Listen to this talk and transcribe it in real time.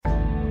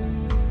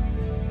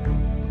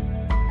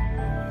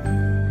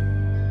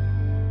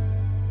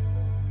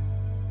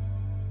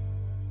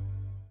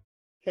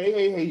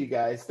Hey, you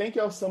guys. Thank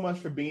y'all so much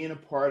for being a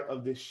part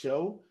of this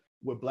show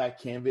with Black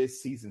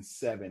Canvas Season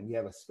 7. We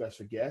have a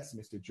special guest,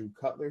 Mr. Drew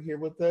Cutler, here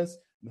with us.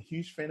 I'm a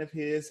huge fan of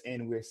his,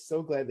 and we're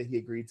so glad that he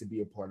agreed to be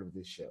a part of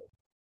this show.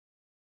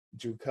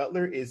 Drew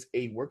Cutler is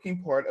a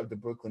working part of the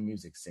Brooklyn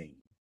music scene.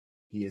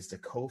 He is the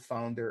co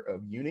founder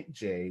of Unit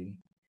J,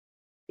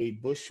 a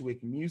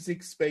Bushwick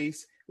music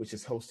space which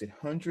has hosted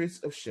hundreds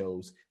of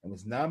shows and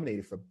was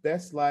nominated for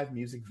Best Live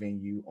Music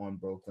Venue on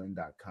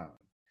Brooklyn.com.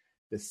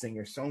 The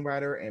singer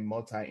songwriter and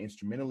multi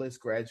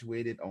instrumentalist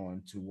graduated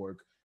on to work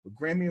with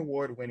Grammy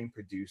Award winning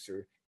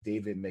producer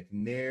David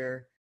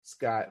McNair,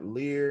 Scott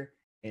Lear,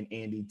 and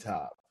Andy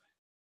Top.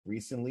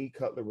 Recently,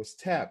 Cutler was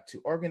tapped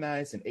to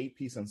organize an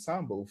eight-piece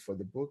ensemble for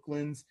the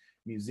Brooklyn's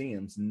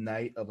Museum's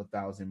Night of a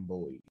Thousand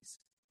Boys.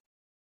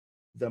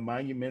 The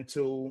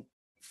monumental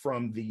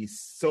from the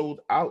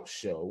Sold Out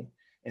show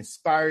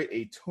inspired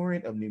a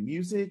torrent of new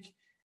music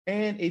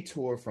and a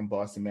tour from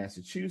Boston,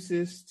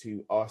 Massachusetts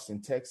to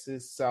Austin,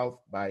 Texas, South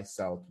by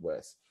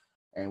Southwest.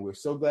 And we're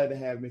so glad to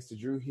have Mr.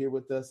 Drew here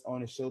with us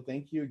on the show.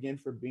 Thank you again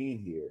for being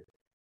here.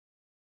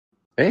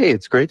 Hey,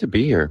 it's great to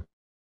be here.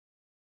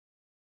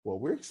 Well,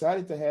 we're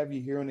excited to have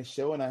you here on the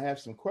show, and I have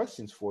some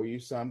questions for you.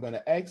 So I'm going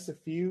to ask a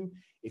few.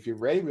 If you're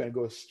ready, we're going to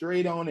go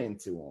straight on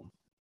into them.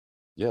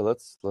 Yeah,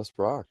 let's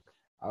rock.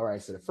 All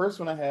right, so the first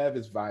one I have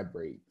is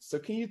vibrate. So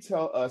can you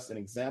tell us an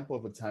example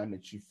of a time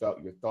that you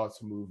felt your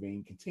thoughts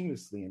moving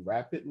continuously and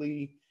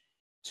rapidly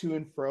to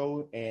and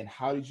fro, and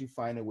how did you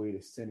find a way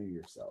to center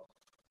yourself?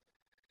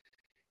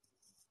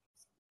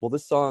 Well,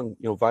 this song,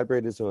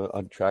 Vibrate is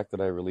a track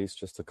that I released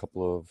just a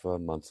couple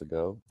of months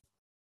ago,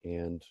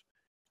 and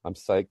I'm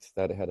psyched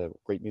that it had a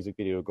great music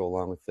video to go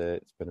along with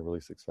it. It's been a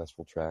really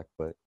successful track,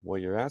 but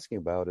what you're asking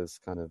about is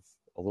kind of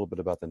a little bit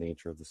about the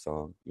nature of the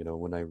song.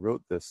 When I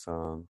wrote this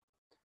song,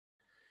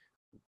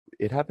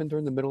 it happened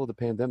during the middle of the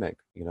pandemic,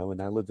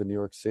 and I lived in New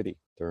York City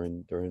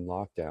during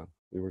lockdown.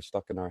 We were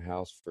stuck in our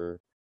house for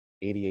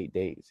 88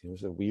 days. It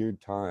was a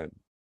weird time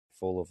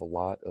full of a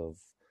lot of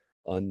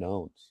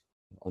unknowns,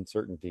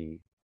 uncertainty,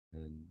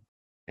 and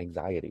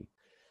anxiety.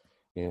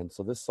 And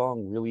so this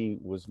song really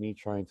was me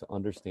trying to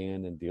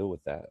understand and deal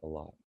with that a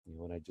lot.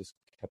 And I just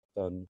kept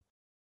on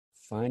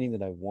finding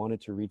that I wanted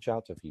to reach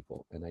out to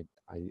people. And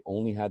I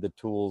only had the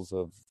tools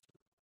of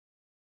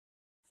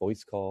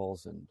voice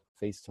calls and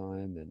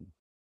FaceTime and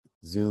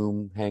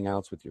Zoom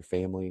hangouts with your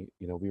family.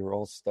 We were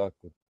all stuck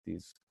with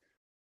these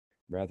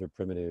rather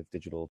primitive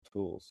digital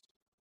tools.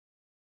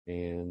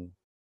 And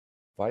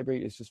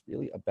Vibrate is just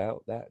really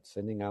about that,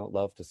 sending out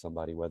love to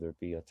somebody, whether it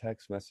be a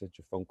text message,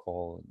 a phone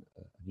call,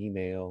 an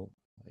email,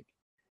 like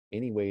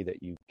any way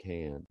that you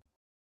can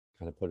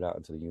kind of put it out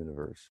into the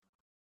universe.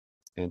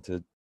 And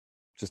to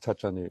just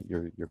touch on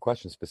your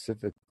question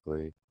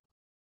specifically,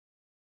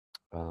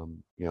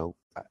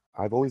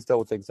 I've always dealt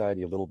with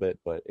anxiety a little bit,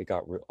 but it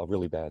got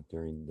really bad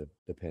during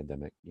the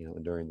pandemic,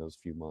 and during those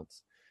few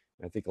months.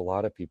 And I think a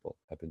lot of people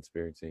have been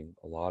experiencing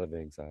a lot of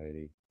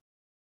anxiety.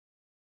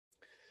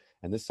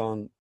 And this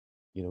song,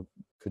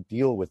 could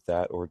deal with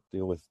that, or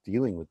deal with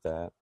dealing with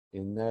that,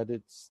 in that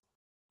it's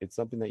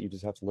something that you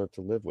just have to learn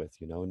to live with,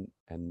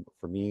 and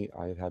for me,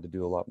 I've had to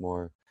do a lot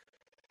more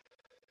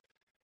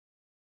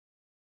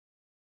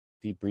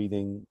deep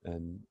breathing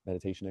and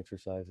meditation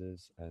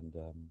exercises. And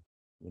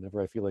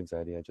whenever I feel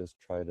anxiety, I just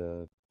try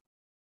to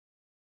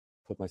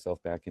put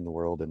myself back in the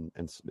world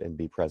and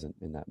be present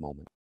in that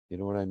moment. You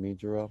know what I mean,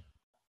 Jarrell?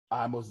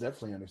 I most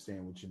definitely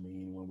understand what you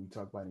mean when we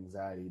talk about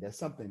anxiety. That's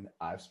something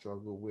I've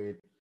struggled with.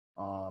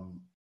 Um,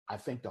 I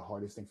think the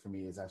hardest thing for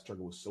me is I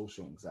struggle with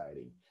social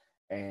anxiety.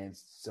 And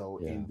so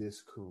Yeah, in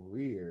this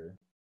career,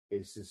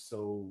 it's just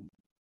so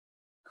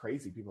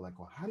crazy. People are like,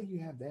 well, how do you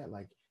have that?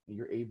 Like, and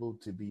you're able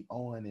to be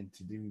on and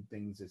to do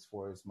things as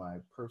far as my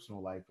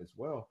personal life as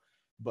well.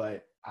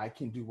 But I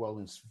can do well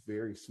in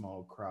very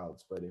small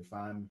crowds. But if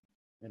I'm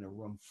in a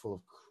room full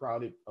of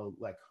crowded,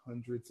 like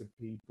hundreds of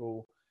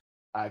people,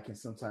 I can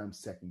sometimes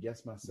second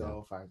guess yeah,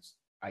 myself.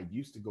 I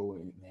used to go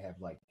and have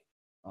like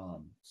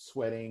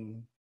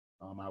sweating.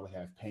 I would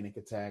have panic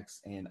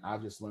attacks, and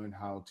I've just learned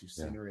how to yeah,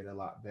 center it a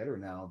lot better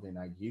now than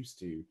I used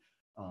to.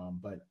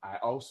 But I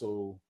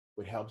also,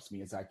 what helps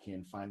me is I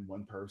can find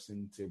one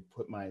person to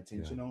put my yeah,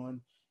 attention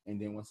on,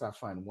 and then once I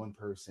find one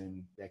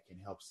person that can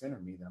help center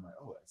me, then I'm like,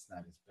 oh, it's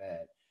not as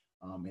bad.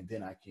 And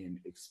then I can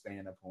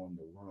expand upon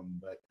the room.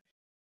 But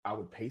I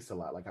would pace a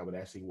lot. Like I would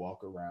actually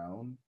walk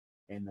around,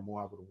 and the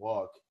more I would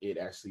walk, it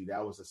actually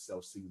that was a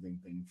self-soothing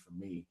thing for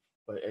me.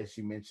 But as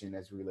you mentioned,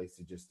 as it relates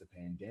to just the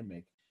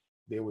pandemic,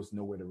 there was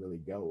nowhere to really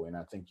go. And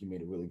I think you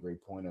made a really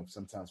great point of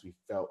sometimes we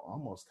felt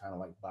almost kind of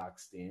like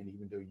boxed in,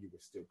 even though you were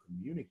still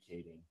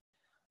communicating.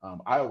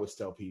 I always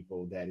tell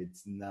people that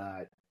it's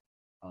not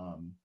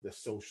the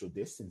social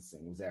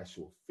distancing, it was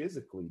actual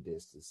physically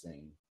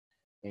distancing.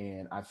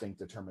 And I think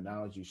the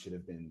terminology should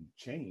have been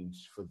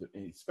changed for the,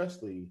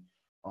 especially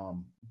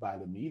by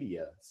the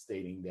media,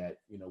 stating that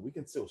we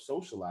can still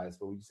socialize,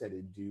 but we just had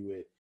to do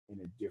it in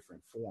a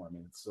different form.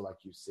 And so, like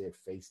you said,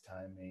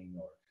 FaceTiming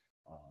or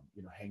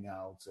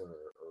hangouts or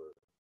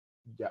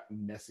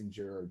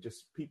Messenger, or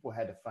just people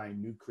had to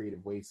find new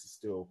creative ways to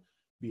still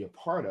be a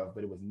part of,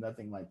 but it was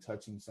nothing like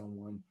touching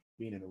someone,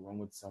 being in a room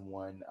with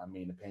someone. I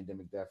mean, the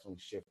pandemic definitely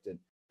shifted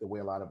the way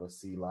a lot of us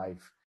see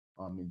life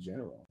in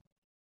general.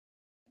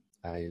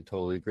 I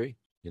totally agree.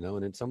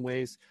 And in some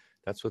ways,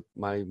 that's what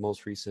my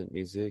most recent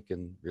music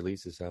and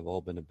releases have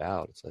all been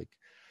about. It's like,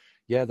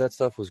 yeah, that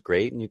stuff was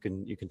great, and you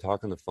can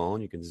talk on the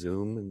phone, you can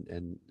Zoom,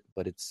 and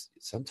but it's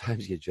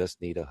sometimes you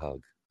just need a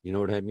hug. You know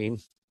what I mean?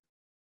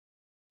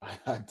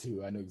 I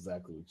do. I know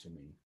exactly what you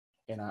mean.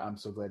 And I'm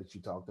so glad that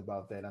you talked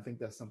about that. I think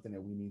that's something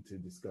that we need to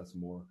discuss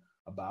more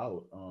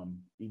about.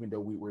 Even though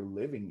we're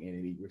living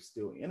in it, we're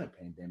still in a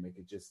pandemic.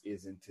 It just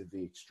isn't to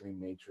the extreme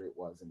nature it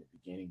was in the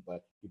beginning.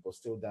 But people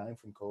still dying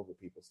from COVID,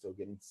 people still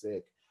getting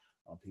sick,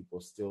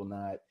 people still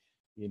not,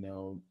 you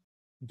know,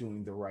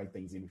 doing the right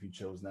things. Even if you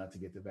chose not to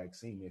get the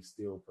vaccine, there's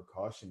still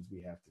precautions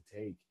we have to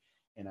take.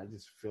 And I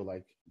just feel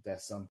like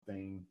that's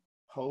something,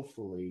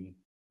 hopefully,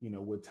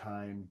 with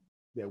time,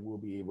 that we'll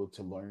be able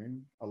to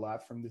learn a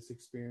lot from this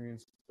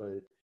experience.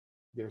 But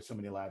there's so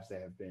many lives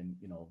that have been,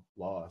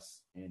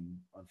 lost, and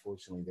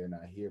unfortunately they're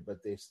not here,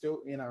 but they're still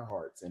in our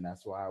hearts. And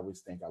that's why I always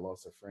think I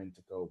lost a friend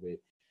to COVID.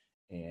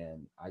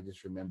 And I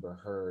just remember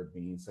her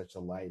being such a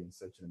light and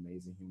such an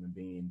amazing human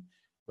being.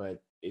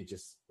 But it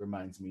just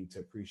reminds me to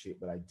appreciate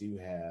what I do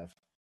have,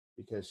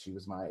 because she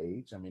was my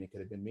age. I mean, it could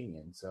have been me.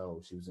 And so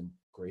she was in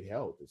great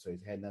health. So it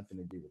had nothing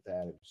to do with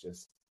that. It was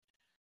just,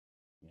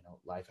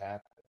 life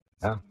happens.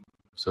 Yeah.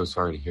 So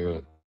sorry to hear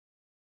it.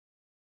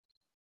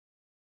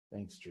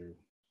 Thanks, Drew.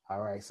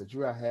 All right. So,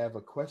 Drew, I have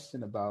a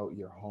question about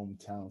your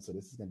hometown. So,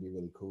 this is going to be a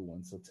really cool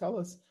one. So, tell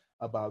us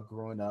about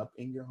growing up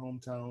in your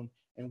hometown,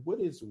 and what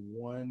is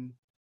one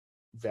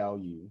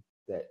value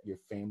that your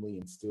family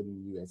instilled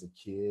in you as a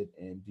kid,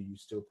 and do you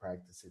still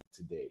practice it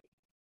today?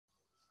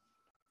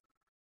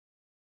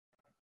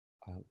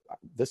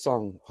 This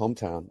song,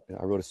 "Hometown,"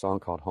 I wrote a song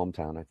called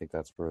 "Hometown." I think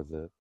that's where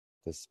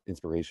this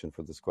inspiration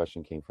for this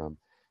question came from.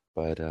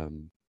 But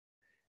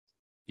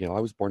I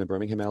was born in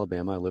Birmingham,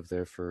 Alabama. I lived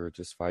there for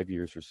just 5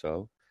 years or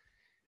so.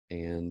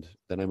 And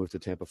then I moved to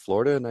Tampa,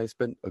 Florida, and I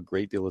spent a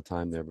great deal of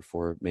time there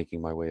before making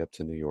my way up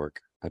to New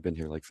York. I've been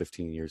here like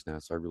 15 years now,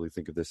 so I really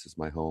think of this as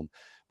my home.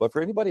 But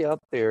for anybody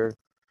out there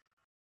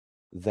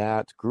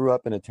that grew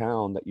up in a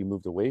town that you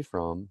moved away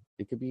from,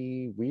 it could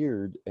be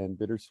weird and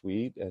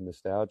bittersweet and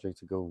nostalgic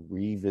to go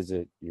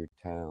revisit your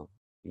town.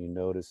 You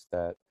notice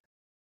that,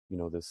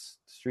 this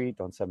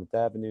street on 7th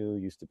Avenue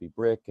used to be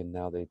brick, and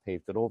now they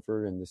paved it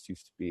over, and this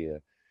used to be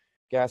a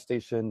gas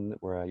station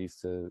where I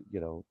used to,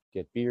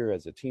 get beer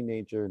as a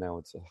teenager. Now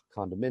it's a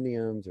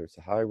condominiums, or it's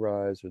a high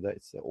rise, or that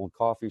it's the old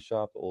coffee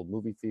shop, the old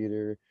movie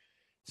theater.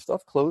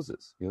 Stuff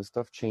closes,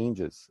 stuff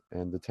changes,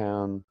 and the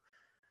town,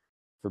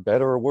 for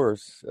better or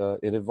worse,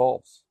 it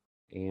evolves,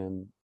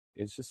 and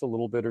it's just a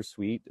little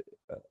bittersweet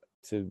uh,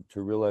 to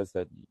realize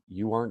that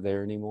you aren't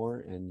there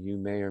anymore, and you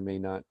may or may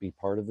not be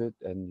part of it,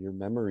 and your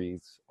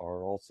memories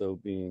are also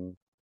being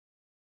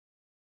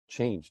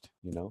changed,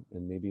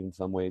 and maybe in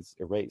some ways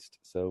erased.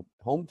 So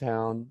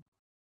hometown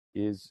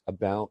is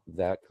about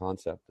that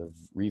concept of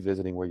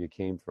revisiting where you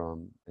came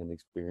from and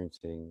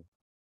experiencing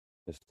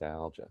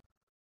nostalgia.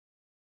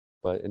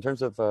 But in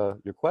terms of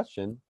your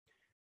question,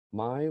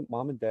 my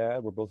mom and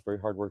dad were both very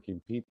hardworking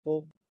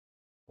people.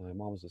 My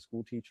mom was a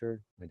school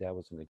teacher. My dad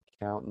was an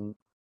accountant,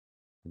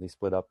 and they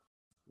split up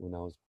when I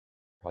was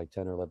probably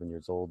 10 or 11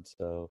 years old.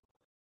 So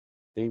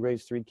they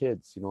raised three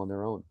kids, on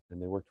their own,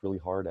 and they worked really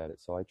hard at it.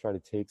 So I try to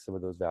take some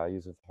of those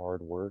values of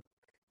hard work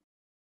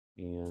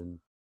and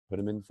put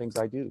them in things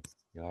I do.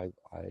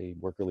 I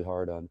work really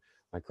hard on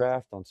my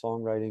craft, on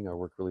songwriting. I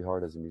work really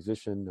hard as a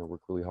musician. I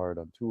work really hard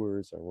on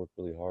tours. I work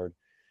really hard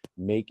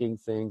making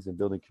things and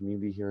building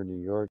community here in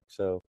New York.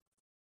 So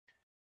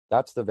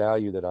that's the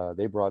value that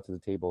they brought to the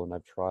table, and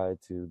I've tried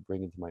to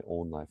bring into my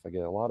own life. I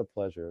get a lot of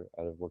pleasure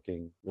out of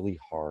working really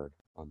hard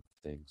on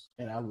things.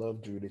 And I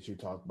love, Drew, that you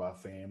talked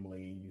about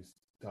family. You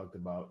talked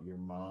about your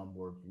mom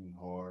working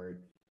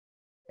hard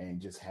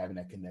and just having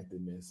that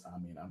connectedness. I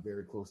mean, I'm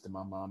very close to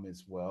my mom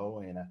as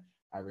well. And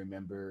I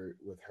remember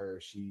with her,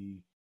 she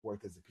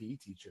worked as a PE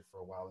teacher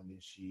for a while, and then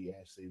she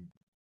actually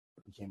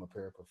became a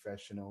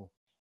paraprofessional.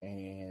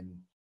 And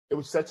it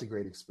was such a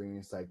great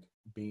experience, like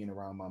being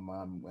around my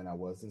mom when I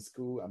was in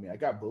school. I mean, I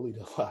got bullied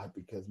a lot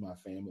because my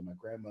family, my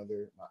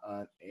grandmother, my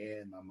aunt,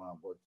 and my mom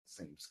worked at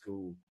the same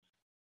school.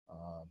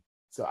 Um,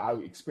 so I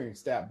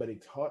experienced that, but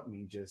it taught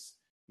me just,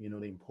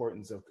 the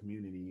importance of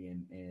community,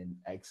 and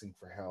asking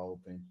for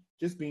help, and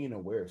just being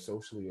aware,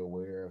 socially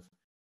aware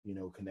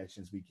of,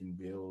 connections we can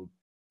build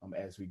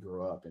as we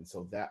grow up. And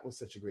so that was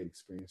such a great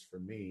experience for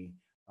me.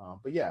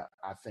 But yeah,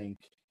 I think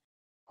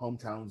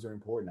hometowns are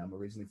important. I'm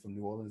originally from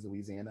New Orleans,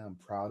 Louisiana. I'm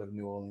proud of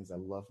New Orleans. I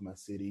love my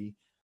city.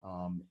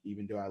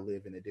 Even though I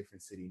live in a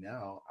different city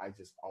now, I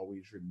just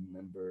always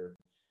remember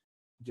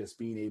just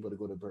being able to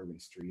go to Bourbon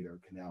Street or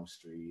Canal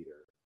Street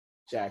or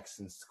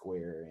Jackson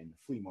Square and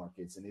flea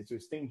markets. And it's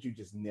just things you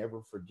just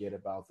never forget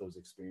about those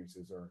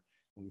experiences. Or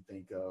when you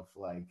think of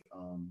like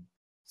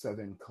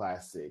Southern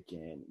Classic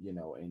and,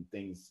 and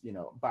things,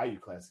 Bayou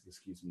Classic,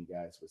 excuse me,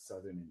 guys, with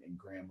Southern and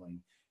Grambling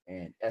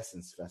and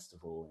Essence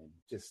Festival and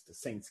just the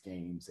Saints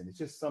games. And it's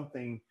just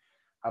something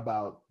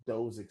about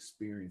those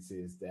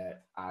experiences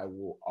that I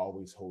will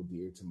always hold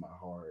dear to my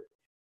heart.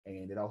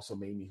 And it also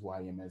made me who I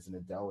am as an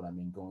adult. I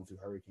mean, going through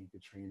Hurricane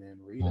Katrina and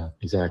Yeah, Rita, I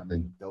exactly.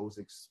 mean, those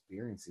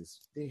experiences,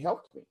 they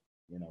helped me,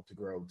 to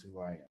grow to who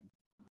I am.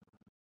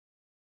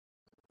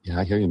 Yeah,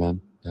 I hear you,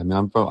 man. I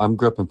mean, I'm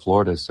grew up in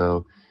Florida,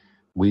 so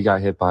we got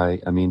hit by,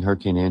 I mean,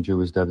 Hurricane Andrew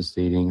was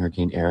devastating.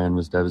 Hurricane Aaron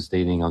was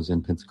devastating. I was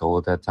in Pensacola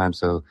at that time,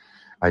 so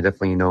I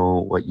definitely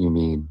know what you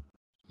mean,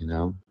 you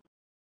know?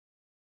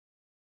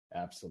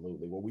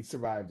 Absolutely. Well, we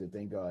survived it.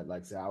 Thank God.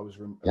 Like I said, I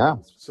Yeah.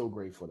 was so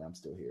grateful that I'm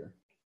still here.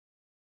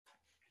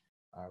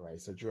 All right.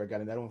 So, Drew, I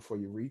got another one for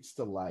you. Reach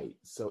the light.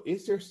 So,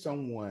 is there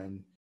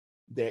someone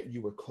that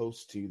you were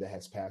close to that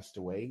has passed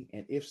away?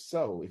 And if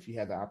so, if you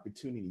had the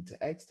opportunity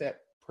to ask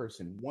that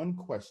person one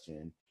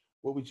question,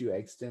 what would you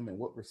ask them and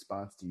what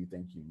response do you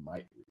think you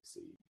might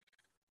receive?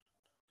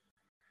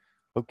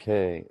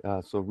 Okay.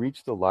 So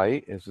Reach the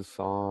Light is a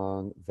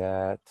song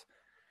that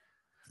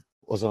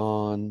was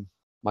on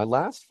my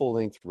last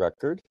full-length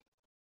record,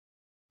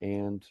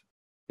 and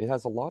it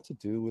has a lot to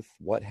do with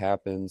what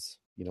happens,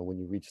 when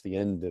you reach the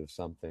end of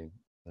something.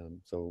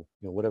 So,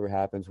 whatever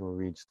happens when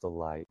we reach the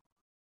light,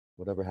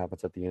 whatever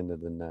happens at the end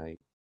of the night.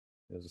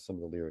 Those are some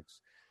of the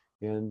lyrics.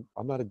 And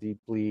I'm not a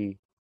deeply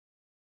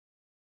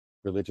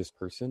religious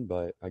person,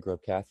 but I grew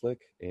up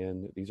Catholic,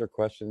 and these are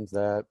questions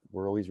that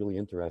were always really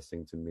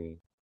interesting to me.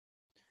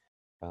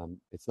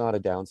 It's not a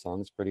down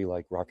song, it's pretty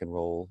like rock and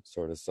roll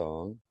sort of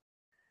song,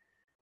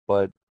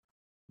 but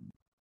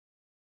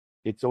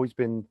it's always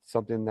been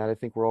something that I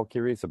think we're all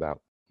curious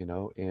about,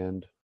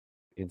 and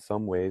in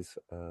some ways,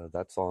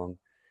 that song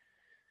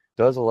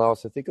does allow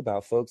us to think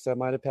about folks that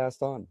might have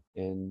passed on.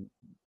 And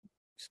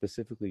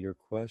specifically, your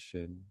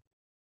question,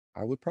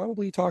 I would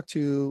probably talk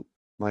to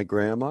my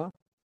grandma.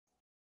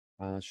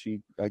 I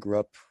grew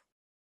up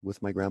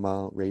with my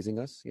grandma raising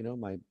us.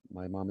 My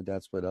mom and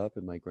dad split up,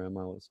 and my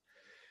grandma was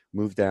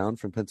moved down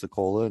from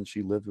Pensacola, and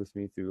she lived with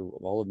me through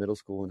all of middle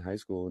school and high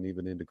school, and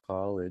even into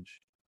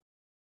college.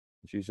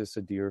 She was just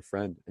a dear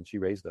friend, and she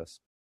raised us.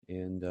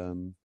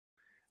 And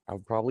I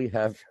would probably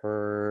have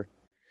her.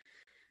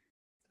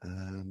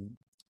 Um,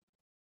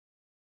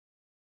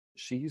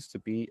 she used to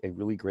be a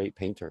really great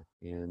painter,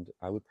 and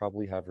I would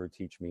probably have her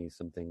teach me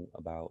something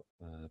about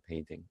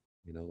painting.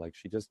 Like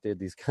she just did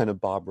these kind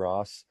of Bob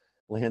Ross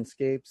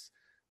landscapes,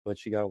 but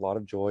she got a lot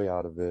of joy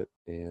out of it.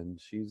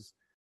 And she's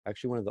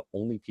actually one of the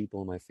only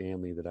people in my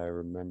family that I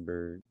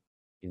remember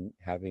in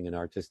having an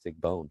artistic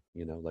bone.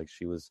 Like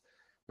she was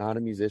not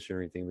a musician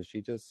or anything, but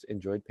she just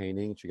enjoyed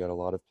painting. She got a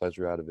lot of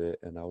pleasure out of it,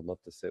 and I would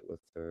love to sit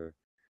with her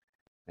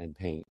and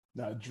paint.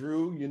 Now,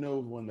 Drew,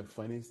 one of the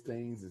funniest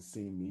things is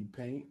seeing me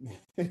paint.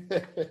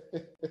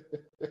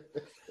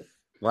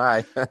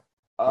 Why?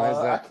 Why is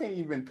I that? can't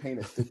even paint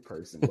a stick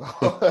person.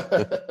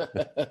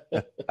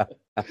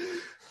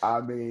 I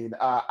mean,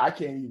 I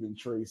can't even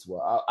trace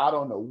well. I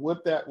don't know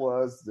what that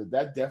was.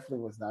 That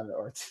definitely was not an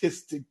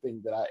artistic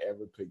thing that I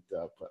ever picked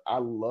up. But I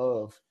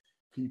love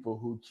people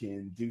who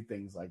can do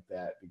things like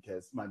that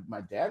because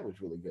my dad was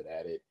really good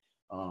at it.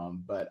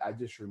 But I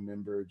just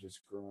remember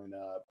just growing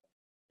up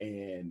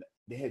and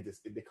they had this,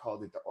 they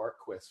called it the Art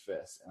Quest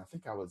Fest. And I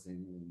think I was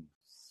in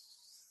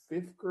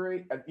fifth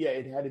grade. Yeah,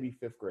 it had to be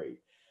fifth grade.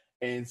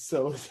 And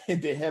so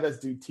they had us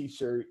do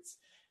t-shirts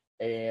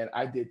and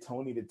I did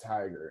Tony the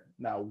Tiger.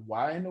 Now,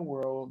 why in the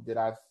world did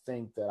I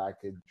think that I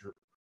could?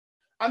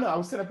 I know I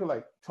was sitting up here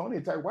like Tony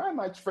the Tiger. Why am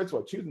I first of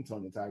all choosing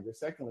Tony the Tiger?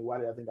 Secondly, why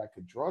did I think I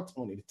could draw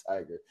Tony the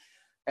Tiger?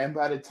 And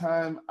by the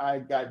time I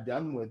got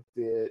done with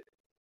it,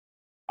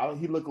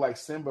 he looked like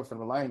Simba from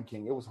The Lion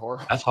King. It was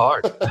horrible. That's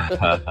hard.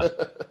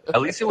 At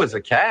least it was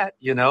a cat,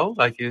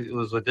 like it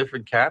was a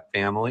different cat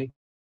family.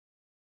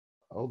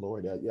 Oh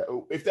Lord, yeah.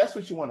 If that's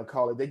what you want to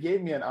call it, they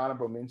gave me an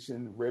honorable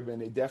mention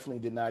ribbon. It definitely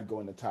did not go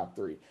in the top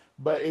three,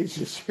 but it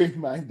just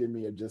reminded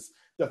me of just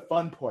the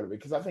fun part of it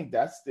because I think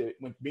that's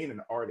when being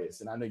an artist,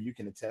 and I know you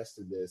can attest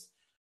to this.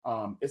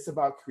 It's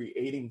about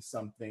creating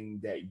something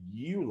that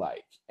you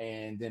like,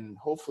 and then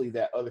hopefully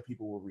that other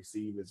people will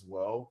receive as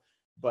well.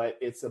 But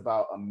it's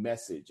about a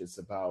message. It's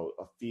about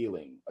a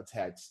feeling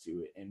attached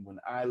to it. And when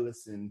I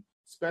listen,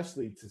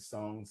 especially to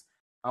songs,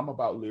 I'm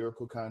about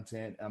lyrical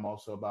content. I'm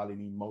also about an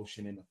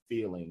emotion and a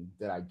feeling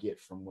that I get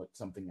from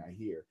something I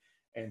hear.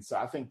 And so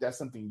I think that's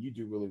something you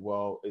do really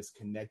well is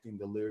connecting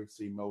the lyrics,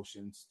 the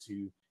emotions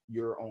to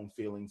your own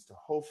feelings to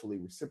hopefully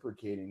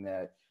reciprocating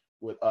that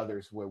with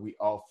others where we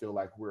all feel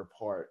like we're a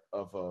part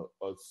of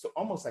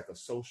almost like a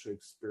social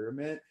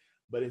experiment,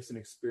 but it's an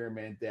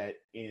experiment that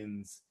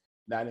ends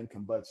not in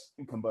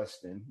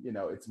combustion.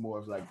 It's more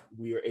of like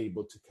we are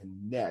able to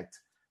connect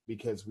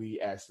because we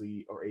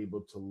actually are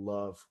able to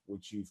love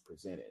what you've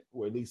presented,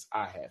 or at least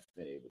I have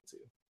been able to.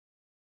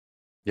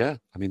 Yeah,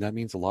 I mean, that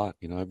means a lot.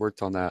 I've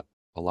worked on that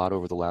a lot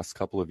over the last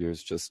couple of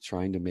years, just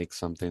trying to make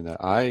something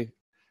that I,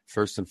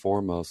 first and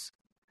foremost,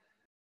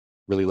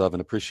 really love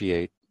and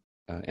appreciate.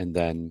 And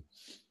then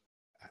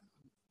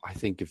I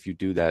think if you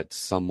do that,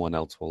 someone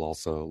else will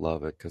also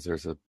love it because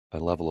there's a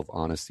level of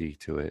honesty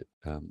to it.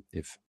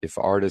 If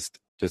artists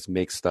just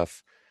make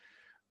stuff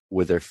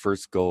with their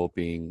first goal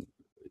being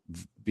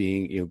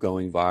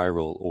going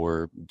viral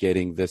or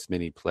getting this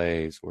many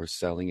plays or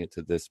selling it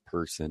to this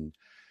person,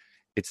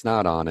 it's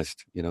not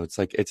honest. It's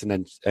like it's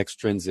an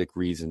extrinsic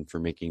reason for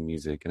making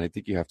music, and I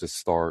think you have to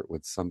start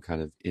with some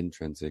kind of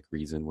intrinsic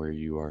reason where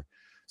you are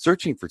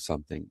searching for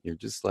something. You're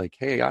just like,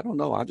 hey, I don't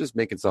know, I'm just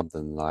making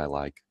something that I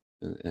like,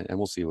 and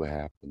we'll see what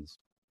happens.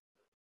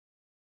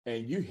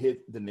 And you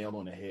hit the nail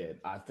on the head.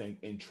 I think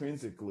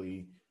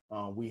intrinsically,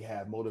 we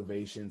have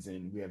motivations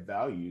and we have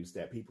values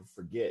that people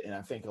forget. And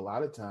I think a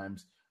lot of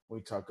times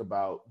when we talk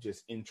about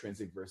just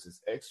intrinsic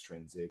versus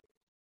extrinsic,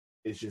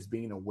 it's just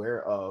being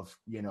aware of,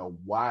 the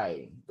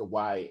why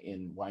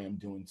and why I'm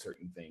doing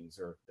certain things,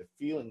 or the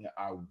feeling that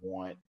I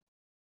want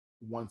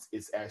once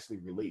it's actually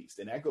released.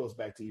 And that goes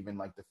back to even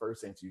like the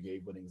first answer you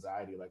gave with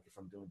anxiety, like if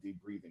I'm doing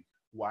deep breathing,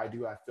 why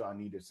do I feel I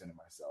need to center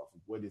myself?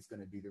 What is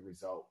going to be the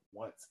result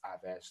once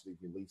I've actually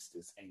released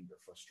this anger,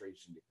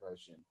 frustration,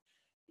 depression?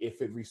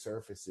 If it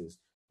resurfaces,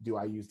 do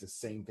I use the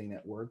same thing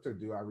that worked, or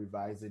do I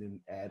revise it and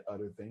add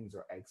other things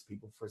or ask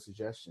people for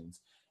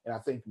suggestions? And I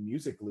think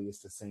musically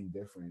it's the same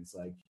difference.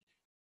 Like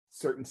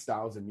certain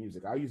styles of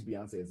music, I use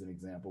Beyonce as an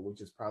example,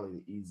 which is probably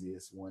the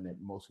easiest one that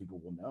most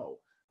people will know.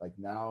 Like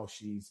now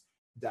she's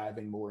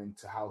diving more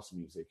into house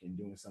music and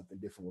doing something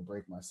different with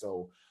Break My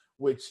Soul,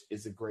 which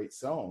is a great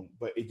song,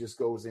 but it just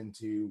goes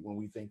into when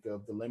we think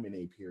of the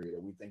Lemonade period,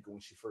 or we think of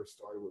when she first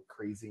started with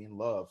Crazy in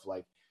Love.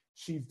 Like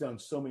she's done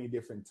so many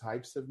different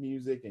types of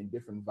music and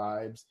different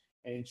vibes,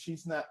 and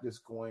she's not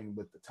just going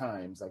with the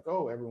times like,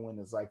 oh, everyone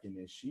is liking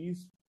this.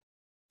 She's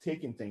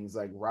taking things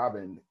like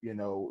Robin,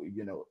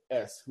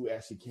 S, who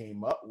actually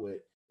came up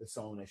with the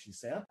song that she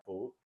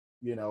sampled,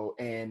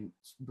 and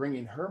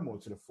bringing her more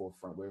to the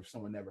forefront, where if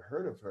someone never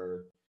heard of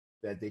her,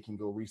 that they can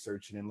go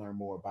research it and learn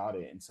more about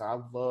it. And so I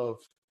love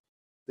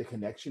the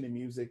connection in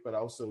music, but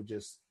also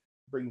just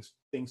brings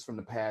things from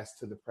the past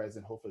to the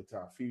present, hopefully to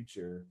our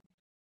future.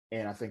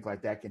 And I think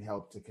like that can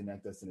help to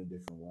connect us in a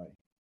different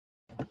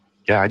way.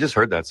 Yeah, I just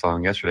heard that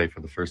song yesterday for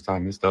the first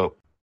time. It's dope.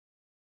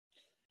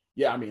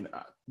 Yeah, I mean,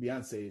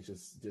 Beyonce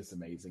is just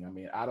amazing. I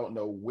mean, I don't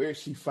know where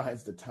she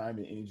finds the time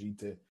and energy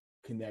to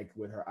connect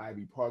with her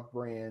Ivy Park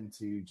brand,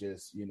 to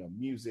just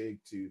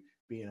music, to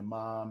being a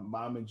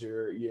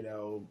momager,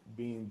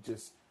 being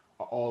just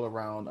an all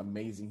around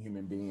amazing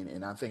human being.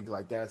 And I think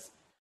like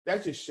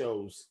that just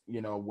shows,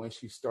 when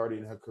she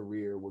started her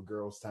career with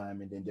Girls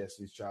Time and then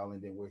Destiny's Child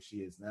and then where she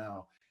is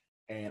now.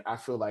 And I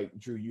feel like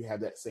Drew, you have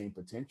that same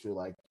potential.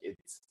 Like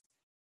it's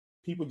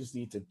people just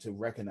need to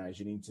recognize,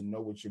 you need to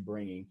know what you're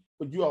bringing,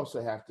 but you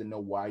also have to know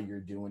why you're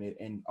doing it,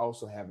 and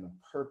also having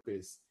a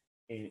purpose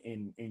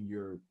in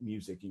your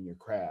music, in your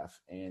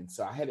craft. And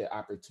so I had an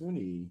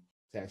opportunity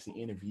to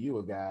actually interview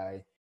a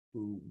guy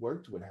who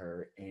worked with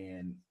her,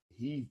 and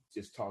he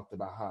just talked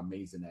about how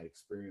amazing that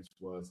experience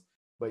was,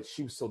 but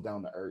she was so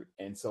down to earth.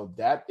 And so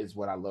that is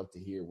what I love to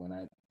hear when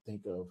I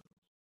think of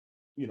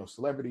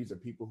celebrities or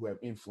people who have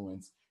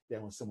influence,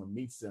 that when someone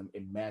meets them,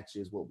 it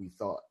matches what we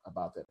thought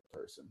about that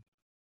person.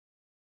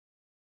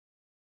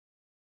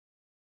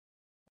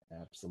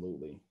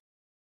 Absolutely.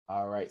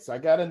 All right. So I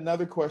got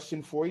another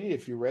question for you.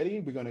 If you're ready,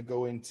 we're going to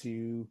go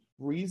into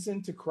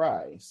reason to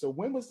cry. So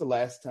when was the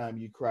last time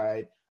you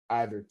cried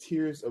either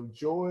tears of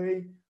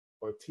joy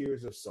or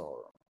tears of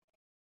sorrow?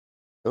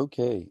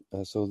 Okay,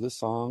 so this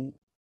song,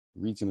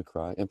 "Reason to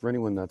Cry," and for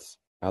anyone that's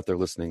out there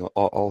listening,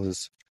 all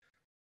his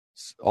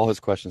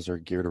questions are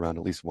geared around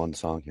at least one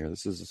song here.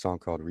 This is a song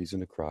called "Reason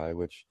to Cry,"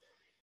 which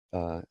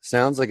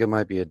sounds like it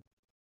might be a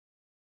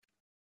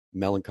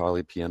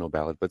melancholy piano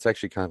ballad, but it's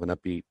actually kind of an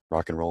upbeat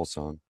rock and roll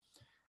song.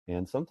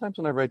 And sometimes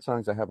when I write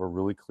songs, I have a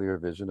really clear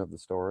vision of the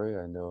story.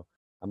 I know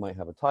I might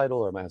have a title,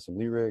 or I might have some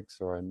lyrics,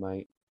 or I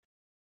might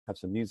have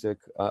some music.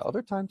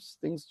 Other times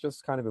things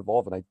just kind of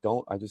evolve, and I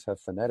don't. I just have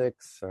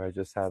phonetics, or I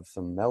just have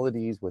some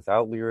melodies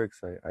without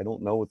lyrics. I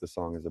don't know what the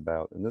song is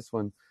about. And this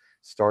one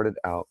started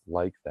out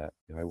like that.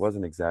 I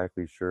wasn't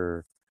exactly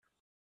sure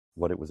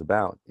what it was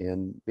about.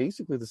 And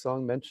basically, the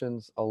song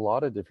mentions a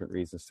lot of different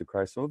reasons to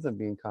cry, some of them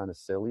being kind of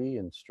silly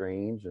and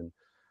strange and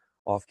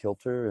off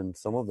kilter, and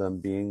some of them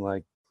being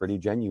like pretty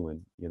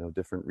genuine,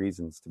 different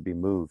reasons to be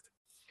moved.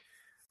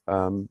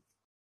 Um,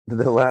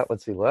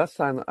 let's see, last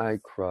time I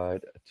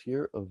cried a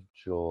tear of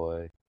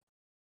joy.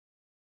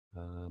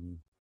 Um,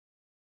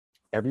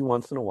 every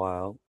once in a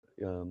while,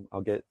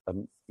 I'll get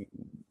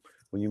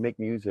when you make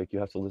music, you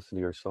have to listen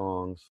to your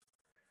songs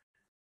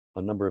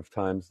a number of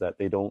times that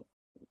they don't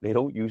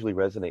usually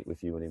resonate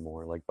with you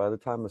anymore. Like by the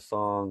time a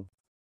song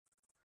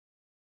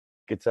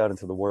gets out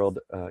into the world,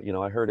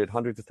 I heard it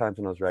hundreds of times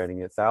when I was writing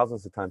it,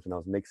 thousands of times when I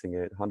was mixing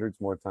it, hundreds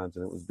more times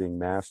when it was being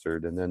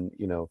mastered, and then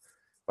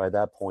by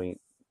that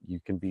point you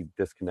can be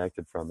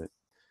disconnected from it.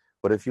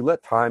 But if you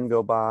let time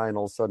go by and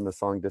all of a sudden the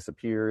song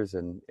disappears,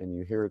 and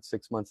you hear it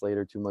 6 months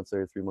later, 2 months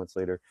later, 3 months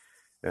later,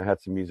 and I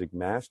had some music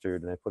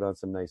mastered and I put on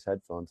some nice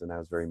headphones, and I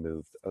was very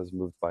moved. I was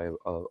moved by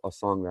a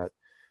song that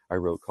I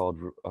wrote called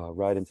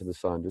Ride Into the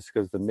Sun, just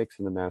because the mix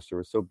and the master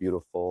was so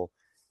beautiful,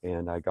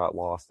 and I got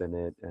lost in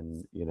it,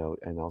 and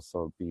and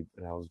also and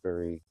I was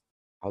very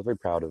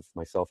proud of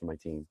myself and my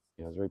team.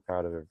 I was very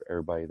proud of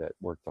everybody that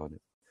worked on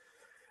it.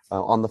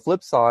 On the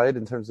flip side,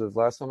 in terms of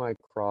last time I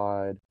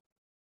cried,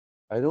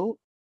 I don't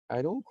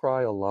I don't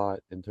cry a lot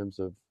in terms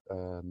of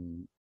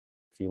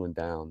feeling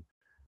down,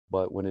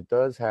 but when it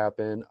does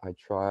happen, I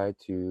try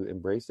to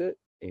embrace it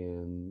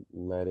and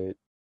let it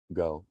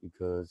go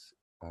because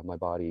my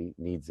body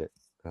needs it.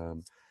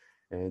 Um,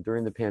 and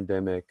during the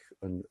pandemic,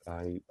 when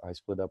I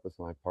split up with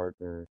my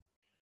partner,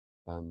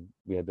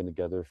 we had been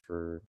together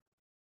for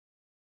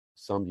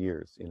some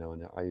years, and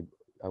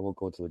I won't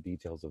go into the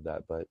details of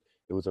that, but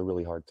it was a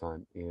really hard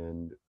time.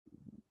 And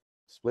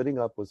splitting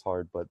up was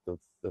hard, but the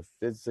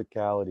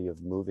physicality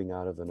of moving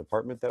out of an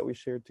apartment that we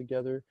shared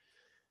together,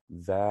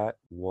 that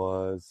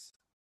was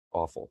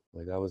awful.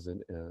 Like that was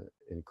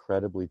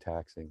incredibly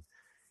taxing.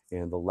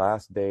 And the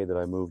last day that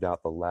I moved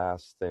out, the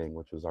last thing,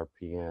 which was our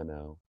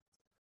piano,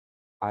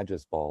 I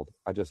just bawled.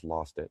 I just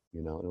lost it,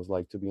 And it was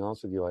like, to be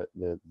honest with you,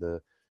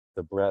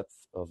 the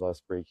breadth of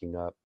us breaking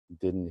up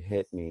didn't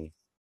hit me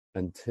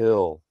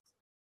until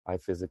I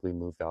physically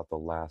moved out the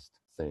last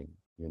thing,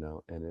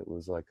 And it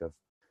was like a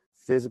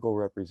physical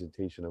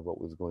representation of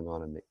what was going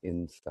on the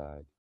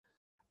inside.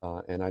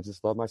 And I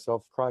just let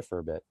myself cry for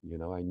a bit.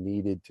 I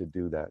needed to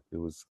do that. It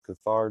was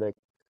cathartic,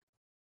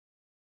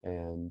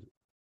 and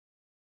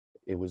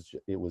it was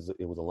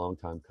a long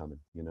time coming.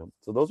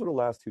 So those were the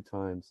last two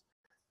times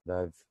that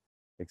I've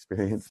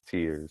experienced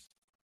tears.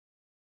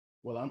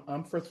 Well,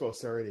 I'm first of all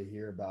sorry to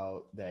hear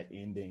about that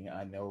ending.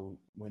 I know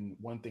when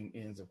one thing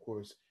ends, of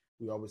course,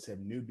 we always have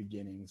new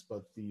beginnings,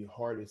 but the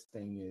hardest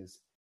thing is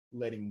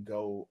letting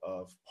go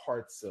of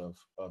parts of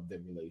the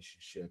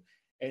relationship.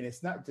 And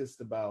it's not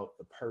just about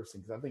the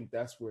person, because I think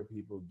that's where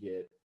people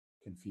get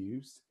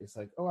confused. It's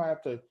like, oh, I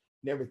have to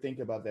never think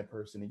about that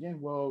person again.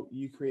 Well,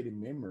 you created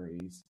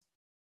memories,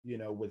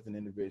 with an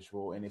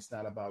individual, and it's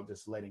not about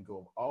just letting go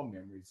of all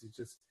memories. It's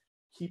just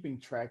keeping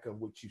track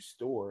of what you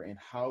store and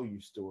how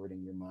you store it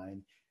in your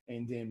mind,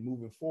 and then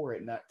moving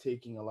forward, not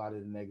taking a lot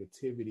of the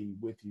negativity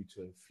with you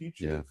to a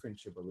future Yeah.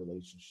 friendship or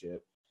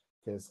relationship,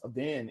 because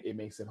then it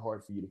makes it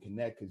hard for you to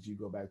connect, because you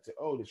go back to,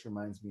 oh, this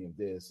reminds me of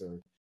this,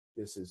 or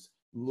this is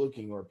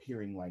looking or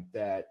appearing like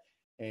that.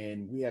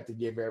 And we have to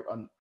give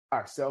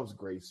ourselves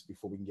grace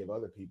before we can give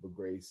other people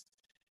grace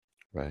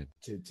Right.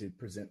 to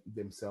present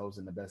themselves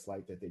in the best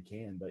light that they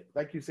can. But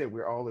like you said,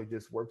 we're all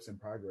just works in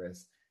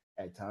progress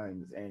at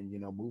times. And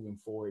moving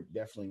forward,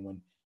 definitely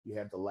when you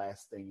have the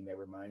last thing that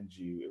reminds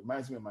you, it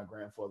reminds me of my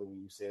grandfather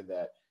when you said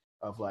that,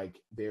 of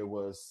like there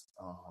was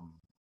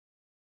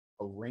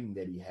a ring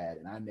that he had,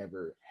 and I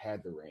never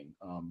had the ring.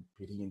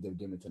 But he ended up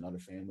giving it to another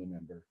family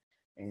member,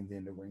 and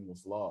then the ring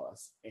was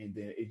lost. And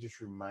then it just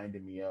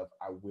reminded me of,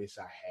 I wish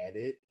I had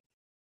it,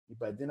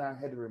 but then I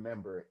had to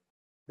remember,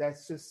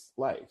 that's just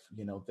life.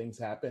 Things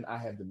happen. I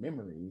have the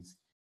memories.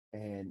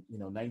 And,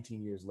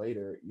 19 years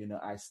later,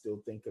 I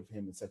still think of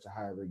him in such a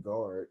high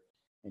regard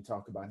and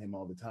talk about him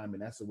all the time.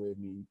 And that's a way of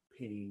me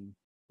paying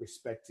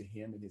respect to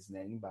him and his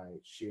name by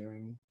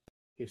sharing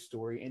his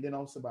story. And then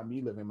also by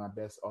me living my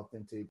best,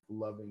 authentic,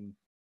 loving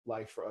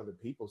life for other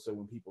people. So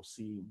when people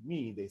see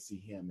me, they see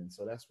him. And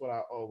so that's what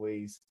I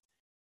always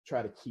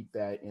try to keep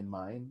that in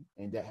mind.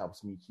 And that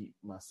helps me keep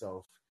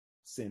myself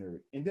centered.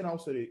 And then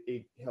also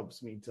it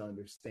helps me to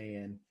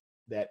understand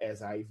that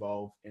as I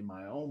evolve in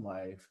my own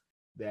life,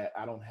 that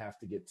I don't have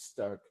to get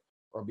stuck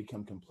or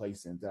become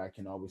complacent, that I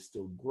can always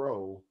still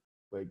grow,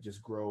 but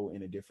just grow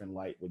in a different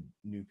light with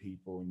new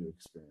people and new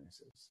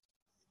experiences.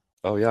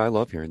 Oh yeah, I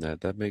love hearing that.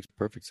 That makes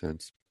perfect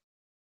sense.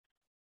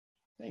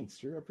 Thanks,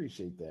 Drew. I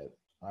appreciate that.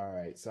 All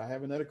right. So I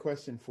have another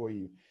question for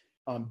you.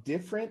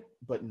 Different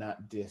but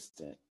not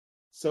distant.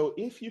 So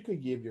if you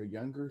could give your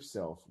younger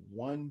self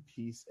one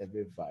piece of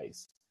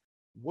advice,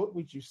 what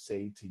would you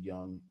say to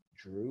young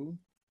Drew?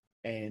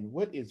 And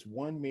what is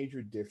one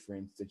major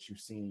difference that you've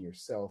seen in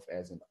yourself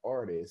as an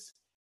artist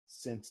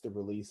since the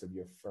release of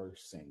your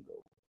first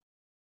single?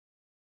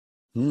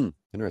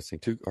 Interesting.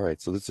 All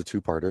right, so this is a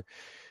two-parter.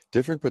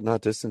 Different but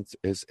not distant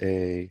is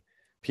a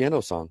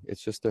piano song.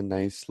 It's just a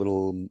nice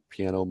little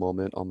piano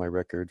moment on my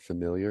record,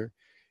 Familiar.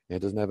 And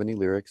it doesn't have any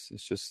lyrics.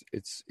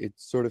 It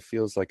sort of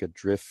feels like a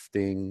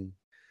drifting,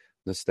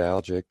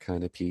 nostalgic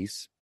kind of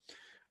piece.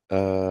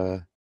 Uh,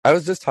 I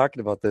was just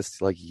talking about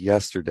this like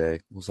yesterday. I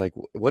was like,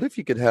 what if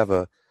you could have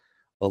a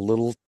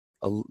little,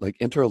 like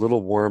enter a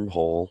little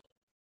wormhole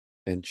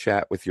and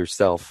chat with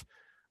yourself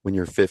when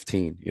you're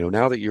 15?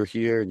 Now that you're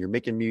here and you're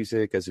making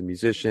music as a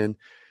musician,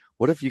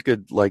 what if you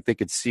could, like, they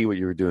could see what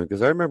you were doing?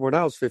 Because I remember when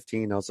I was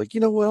 15, I was like, you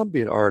know what, I'm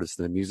being an artist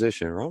and a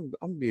musician, or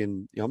I'm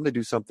being, I'm going to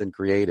do something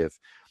creative.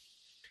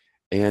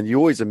 And you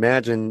always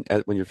imagine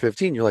when you're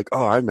 15, you're like,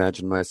 oh, I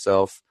imagine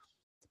myself,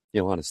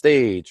 on a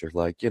stage, or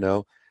like,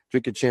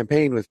 drinking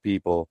champagne with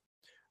people.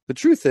 the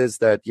truth is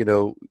that,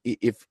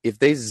 if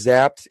they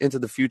zapped into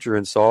the future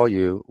and saw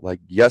you like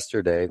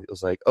yesterday, it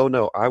was like, oh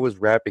no, I was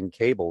wrapping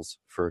cables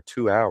for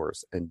 2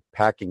 hours and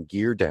packing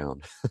gear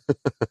down.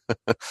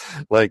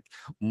 Like,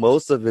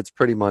 most of it's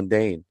pretty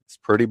mundane. It's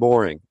pretty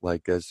boring.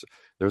 Like, there's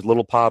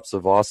little pops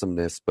of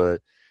awesomeness,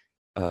 but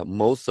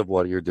most of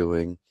what you're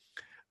doing,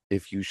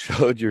 if you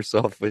showed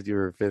yourself when you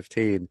were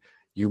 15,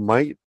 you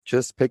might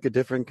just pick a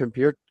different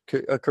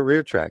a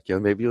career track.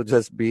 Maybe you'll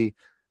just be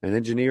an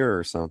engineer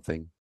or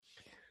something.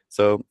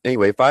 So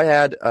anyway, if I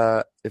had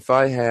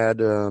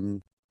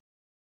the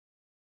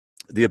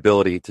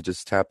ability to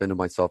just tap into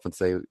myself and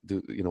say,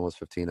 when I was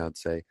 15, I'd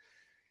say,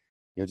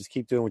 just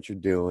keep doing what you're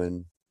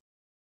doing.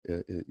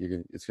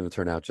 It's going to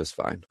turn out just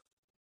fine.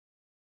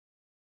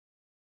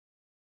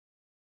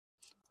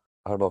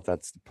 I don't know if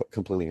that's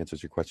completely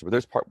answers your question, but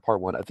there's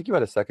part one. I think you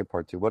had a second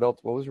part too. What else?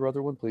 What was your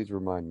other one? Please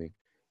remind me.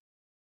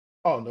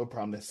 Oh, no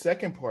problem. The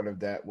second part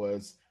of that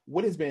was,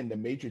 what has been the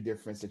major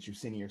difference that you've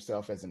seen in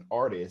yourself as an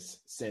artist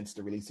since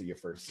the release of your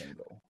first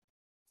single?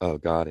 Oh,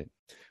 got it.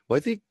 Well, I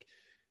think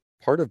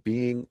part of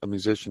being a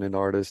musician and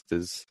artist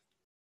is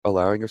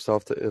allowing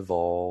yourself to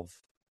evolve,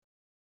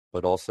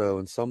 but also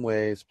in some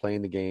ways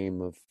playing the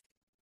game of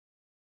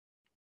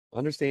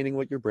understanding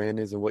what your brand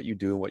is and what you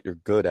do and what you're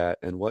good at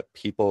and what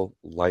people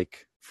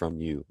like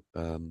from you.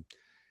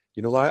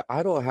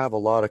 I don't have a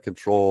lot of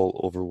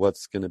control over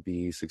what's going to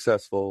be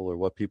successful or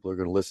what people are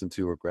going to listen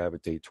to or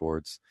gravitate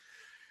towards.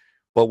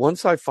 But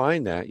once I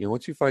find that,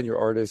 once you find your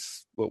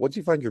artists, once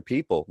you find your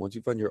people, once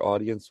you find your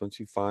audience, once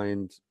you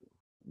find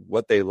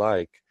what they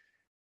like,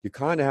 you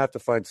kind of have to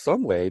find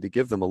some way to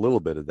give them a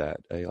little bit of that.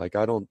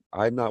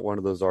 I'm not one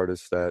of those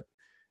artists that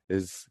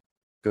is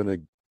going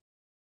to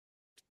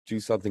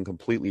do something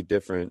completely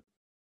different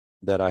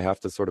that I have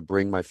to sort of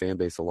bring my fan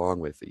base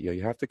along with.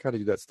 You have to kind of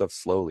do that stuff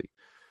slowly.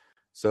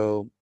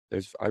 So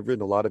I've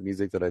written a lot of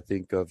music that I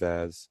think of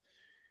as,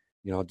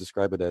 I'll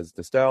describe it as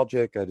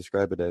nostalgic. I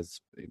describe it as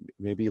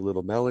maybe a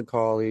little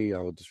melancholy. I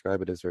will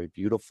describe it as very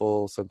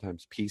beautiful,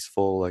 sometimes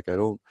peaceful. Like I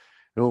don't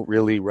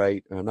really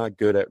write. I'm not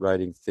good at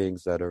writing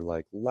things that are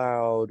like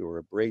loud or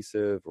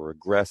abrasive or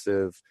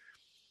aggressive.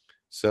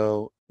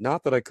 So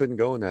not that I couldn't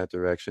go in that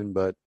direction,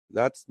 but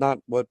that's not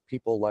what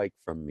people like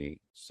from me.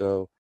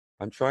 So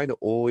I'm trying to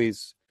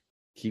always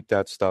keep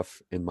that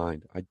stuff in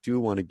mind. I do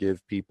want to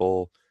give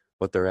people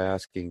what they're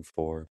asking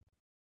for,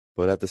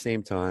 but at the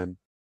same time,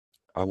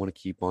 I want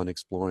to keep on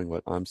exploring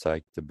what I'm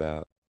psyched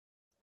about.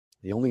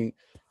 The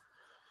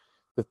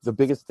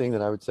biggest thing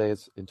that I would say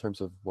is in terms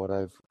of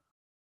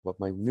what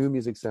my new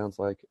music sounds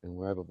like and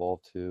where I've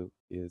evolved to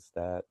is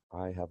that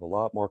I have a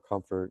lot more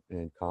comfort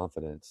and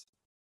confidence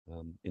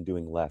in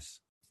doing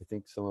less. I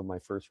think some of my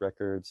first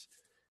records,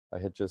 I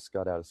had just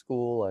got out of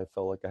school. I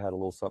felt like I had a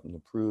little something to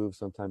prove.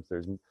 Sometimes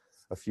there's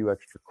a few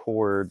extra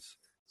chords.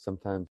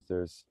 Sometimes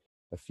there's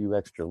a few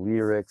extra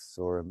lyrics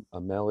or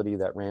a melody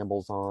that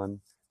rambles on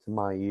to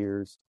my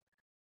ears.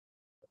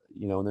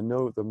 And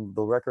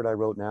the record I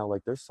wrote now,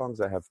 like there's songs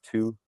that have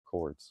two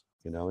chords,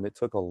 and it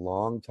took a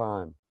long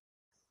time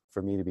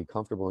for me to be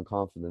comfortable and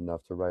confident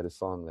enough to write a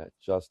song that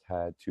just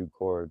had two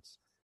chords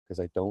because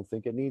I don't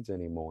think it needs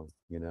any more.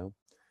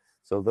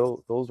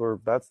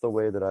 So that's the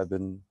way that I've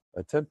been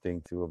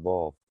attempting to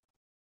evolve.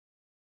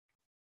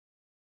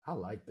 I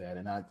like that.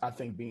 And I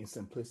think being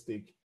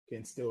simplistic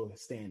can still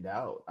stand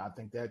out. I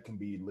think that can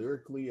be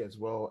lyrically as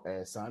well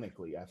as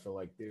sonically. I feel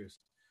like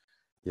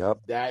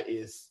Yep. that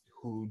is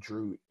who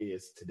Drew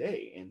is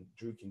today. And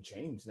Drew can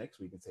change next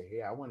week and say,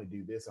 hey, I want to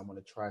do this. I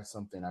want to try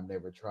something I've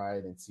never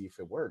tried and see if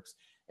it works.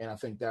 And I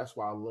think that's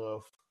why I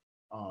love,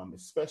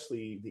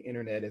 especially the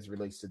internet as it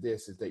relates to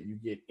this, is that you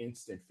get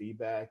instant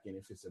feedback. And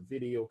if it's a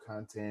video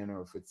content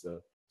or if it's a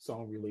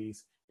song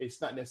release, it's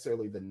not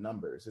necessarily the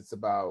numbers. It's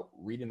about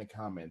reading the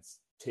comments,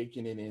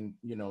 taking it in,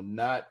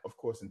 not, of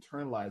course,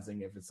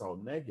 internalizing if it's all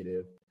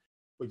negative,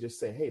 but just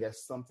say, hey,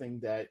 that's something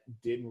that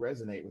didn't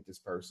resonate with this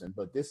person,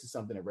 but this is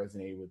something that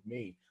resonated with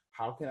me.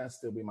 How can I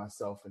still be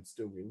myself and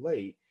still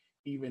relate?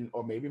 Even,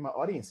 or maybe my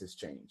audience has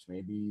changed.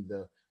 Maybe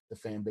the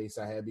fan base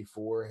I had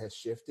before has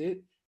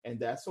shifted, and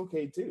that's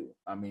okay too.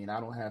 I mean, I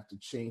don't have to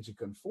change and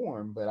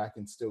conform, but I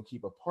can still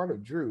keep a part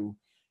of Drew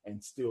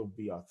and still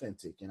be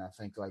authentic. And I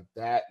think like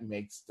that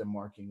makes the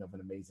marking of an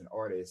amazing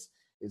artist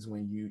is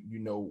when you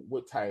know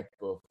what type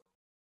of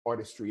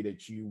artistry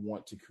that you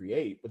want to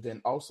create, but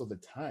then also the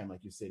time,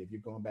 like you said, if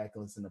you're going back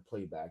and listen to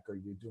playback or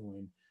you're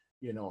doing,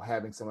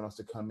 having someone else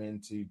to come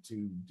in to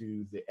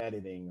do the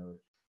editing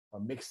or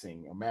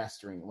mixing or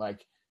mastering,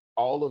 like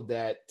all of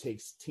that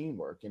takes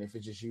teamwork. And if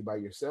it's just you by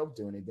yourself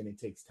doing it, then it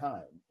takes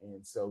time.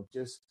 And so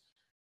just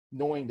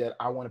knowing that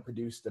I want to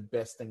produce the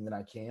best thing that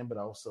I can, but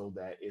also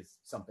that it's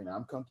something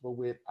I'm comfortable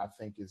with, I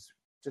think is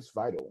just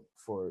vital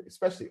for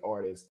especially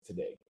artists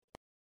today.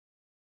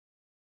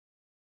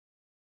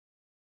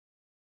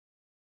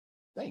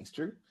 Thanks,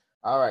 Drew.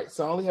 All right,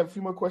 so I only have a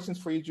few more questions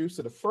for you, Drew.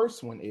 So the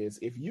first one is,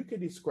 if you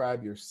could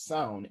describe your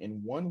sound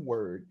in one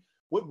word,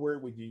 what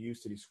word would you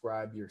use to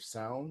describe your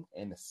sound?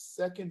 And the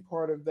second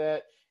part of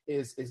that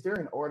is there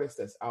an artist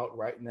that's out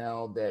right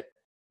now that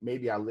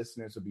maybe our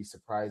listeners will be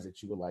surprised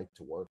that you would like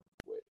to work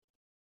with?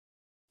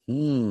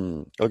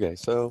 Okay,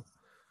 so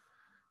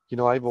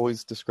I've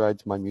always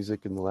described my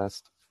music in the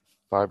last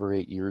 5 or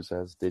 8 years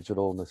as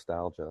digital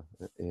nostalgia,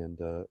 and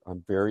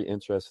I'm very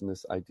interested in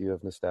this idea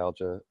of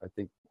nostalgia. I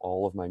think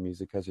all of my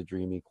music has a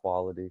dreamy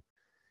quality,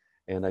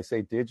 and I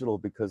say digital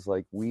because,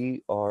 like,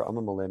 I'm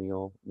a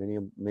millennial.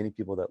 Many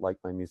people that like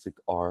my music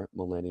are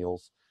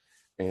millennials,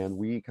 and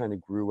we kind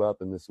of grew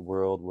up in this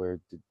world where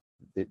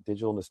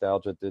digital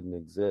nostalgia didn't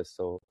exist.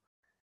 So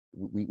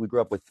we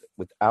grew up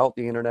without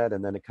the internet,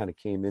 and then it kind of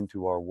came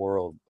into our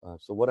world.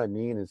 So what I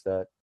mean is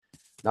that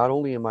not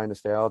only am I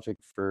nostalgic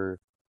for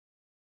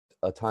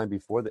a time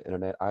before the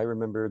internet, I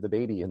remember the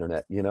baby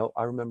internet.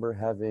 I remember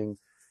having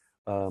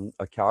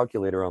a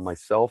calculator on my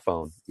cell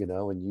phone,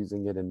 and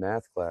using it in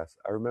math class.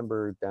 I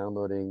remember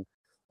downloading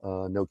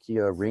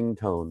Nokia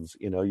ringtones,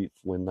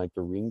 when like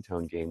the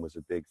ringtone game was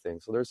a big thing.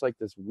 So there's like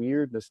this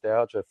weird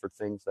nostalgia for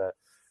things that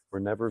were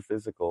never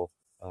physical.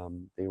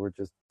 They were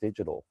just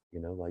digital,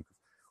 like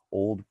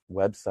old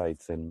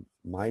websites and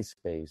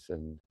MySpace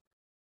and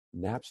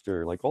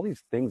Napster, like all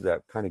these things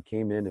that kind of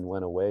came in and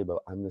went away, but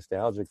I'm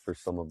nostalgic for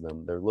some of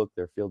them. Their look,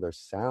 their feel, their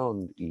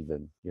sound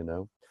even.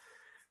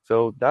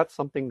 So that's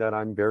something that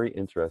I'm very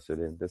interested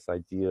in, this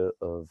idea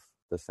of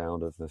the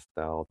sound of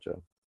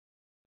nostalgia.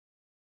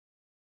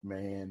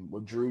 Man,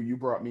 well, Drew, you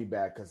brought me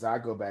back because I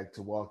go back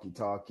to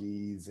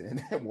walkie-talkies and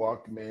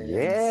Walkmans.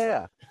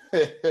 Yeah.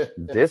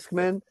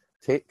 Discman,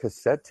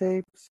 cassette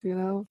tapes.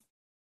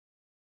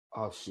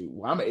 Oh shoot.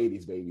 Well, I'm an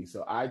 80s baby,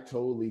 so I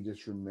totally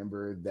just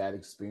remember that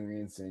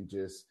experience and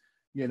just,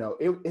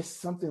 it's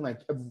something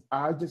like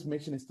I just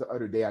mentioned this the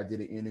other day. I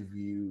did an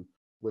interview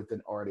with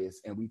an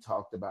artist and we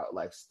talked about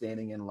like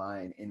standing in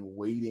line and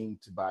waiting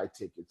to buy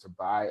tickets or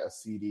buy a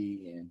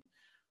CD. And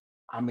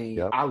I mean,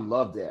 Yep. I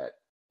love that.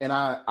 And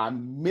I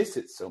miss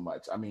it so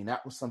much. I mean,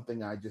 that was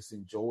something I just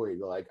enjoyed.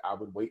 Like I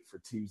would wait for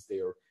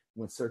Tuesday, or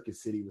when Circuit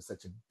City was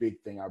such a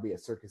big thing, I'll be at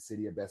Circuit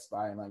City or Best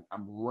Buy and like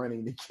I'm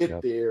running to get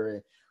Yep. there,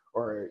 and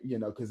or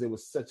because it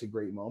was such a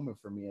great moment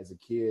for me as a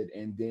kid.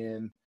 And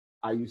then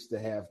I used to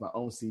have my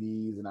own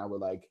CDs and I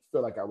would like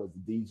feel like I was the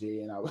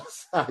DJ, and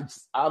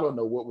I don't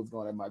know what was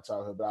going on in my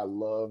childhood, but I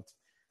loved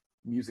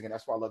music. And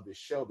that's why I love this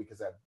show, because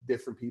I have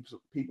different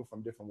people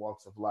from different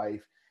walks of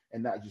life,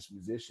 and not just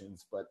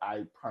musicians, but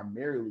I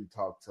primarily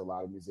talk to a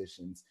lot of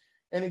musicians.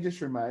 And it just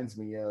reminds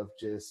me of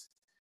just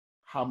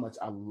how much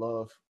I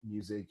love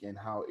music and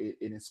how it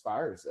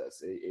inspires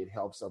us. It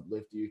helps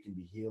uplift you. It can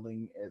be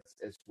healing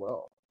as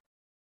well.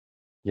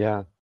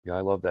 Yeah. Yeah,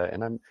 I love that.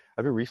 And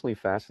I've been recently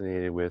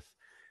fascinated with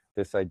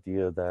this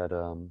idea that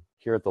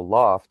here at the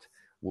Loft,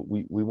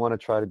 we want to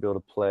try to be able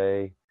to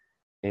play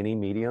any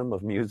medium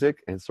of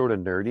music, and sort of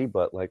nerdy,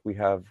 but like we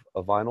have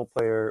a vinyl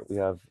player, we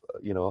have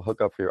a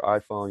hookup for your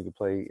iPhone, you can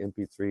play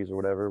MP3s or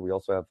whatever. We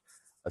also have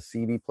a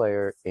CD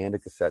player and a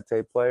cassette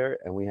tape player,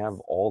 and we have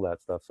all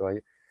that stuff. So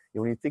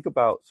when you think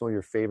about some of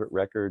your favorite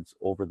records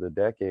over the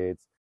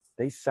decades,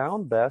 they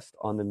sound best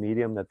on the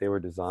medium that they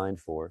were designed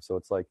for. So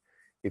it's like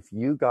if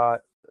you got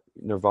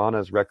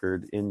Nirvana's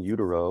record In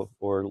Utero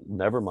or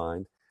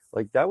Nevermind,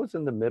 like that was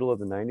in the middle of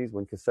the 90s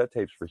when cassette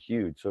tapes were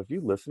huge. So if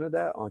you listen to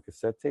that on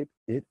cassette tape,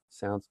 it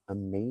sounds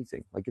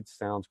amazing. Like it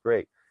sounds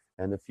great.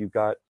 And if you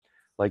got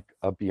like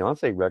a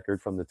Beyonce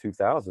record from the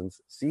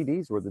 2000s,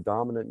 CDs were the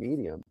dominant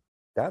medium.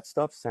 That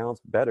stuff sounds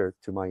better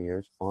to my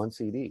ears on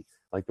CD.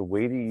 Like the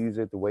way you use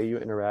it, the way you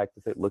interact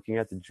with it, looking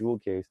at the jewel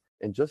case,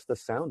 and just the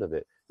sound of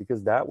it,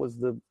 because that was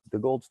the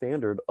gold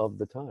standard of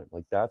the time.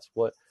 Like that's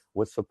where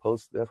was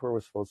supposed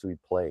to be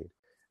played.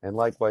 And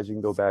likewise, you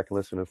can go back and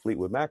listen to a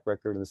Fleetwood Mac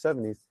record in the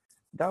 70s.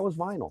 That was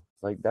vinyl.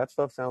 Like that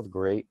stuff sounds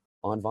great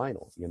on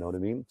vinyl. You know what I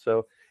mean?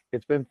 So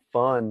it's been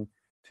fun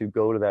to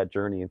go to that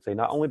journey and say,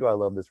 not only do I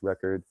love this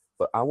record,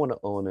 but I want to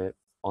own it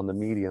on the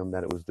medium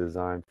that it was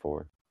designed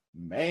for.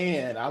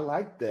 Man, I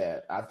like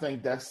that. I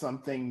think that's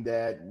something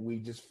that we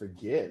just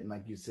forget. And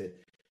like you said,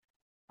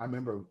 I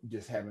remember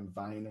just having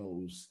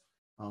vinyls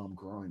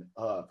growing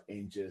up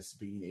and just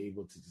being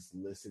able to just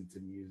listen to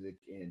music.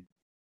 And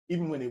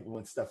even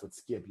when stuff would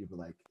skip, you'd be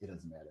like, it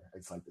doesn't matter.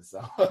 It's like the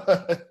song.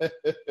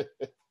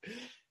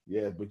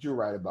 Yeah, but you're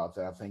right about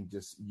that. I think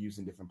just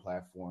using different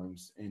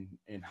platforms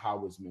and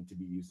how it's meant to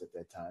be used at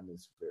that time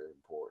is very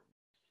important.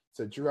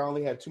 So Drew, I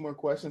only have two more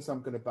questions. So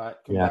I'm going to Yeah.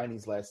 combine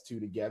these last two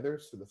together.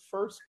 So the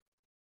first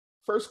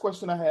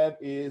question I have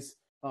is,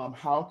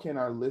 how can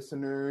our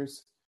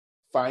listeners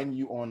find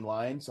you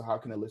online? So how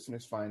can the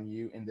listeners find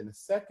you? And then the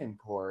second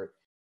part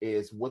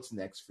is, what's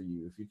next for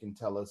you? If you can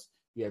tell us,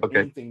 you have Okay.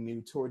 anything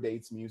new, tour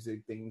dates,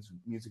 music things,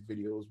 music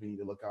videos we need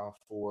to look out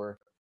for,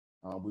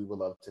 we would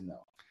love to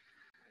know.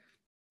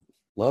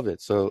 Love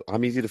it. So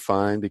I'm easy to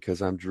find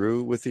because I'm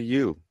Drew with a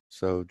U.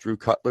 So Drew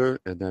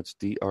Cutler, and that's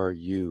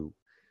DRUCUTLER,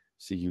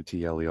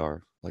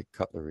 like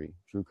cutlery,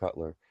 Drew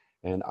Cutler.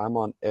 And I'm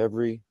on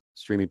every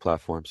streaming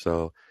platform.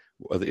 So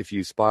if you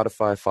use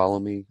Spotify, follow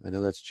me. I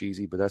know that's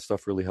cheesy, but that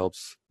stuff really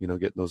helps,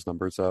 getting those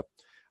numbers up.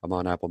 I'm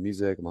on Apple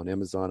Music, I'm on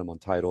Amazon, I'm on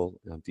Tidal,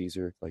 I'm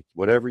Deezer, like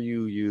whatever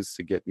you use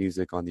to get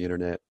music on the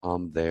internet,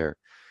 I'm there.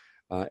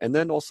 And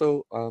then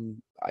also,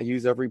 I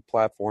use every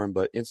platform,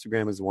 but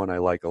Instagram is the one I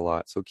like a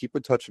lot. So keep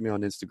in touch with me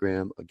on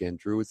Instagram. Again,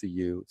 Drew with a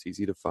U. It's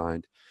easy to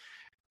find.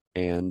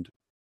 And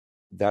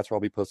that's where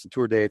I'll be posting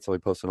tour dates. I'll be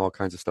posting all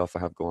kinds of stuff I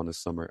have going this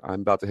summer.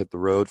 I'm about to hit the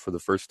road for the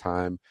first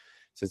time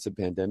since the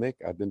pandemic.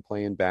 I've been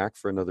playing back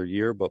for another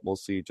year, but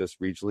mostly just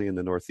regionally in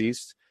the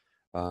Northeast.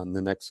 The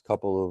next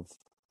couple of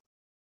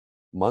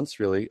months,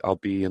 really, I'll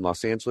be in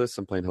Los Angeles.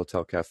 I'm playing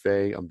Hotel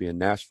Cafe. I'm be in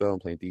Nashville. I'm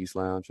playing the East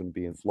Lounge. I'm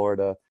be in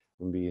Florida.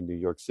 I'm gonna be in New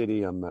York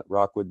City. I'm at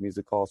Rockwood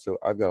Music Hall. So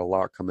I've got a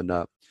lot coming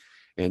up.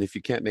 And if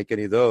you can't make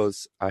any of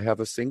those, I have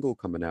a single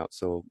coming out.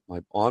 So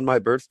on my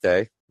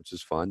birthday, which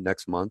is fun,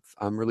 next month,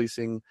 I'm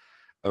releasing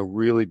a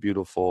really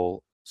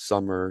beautiful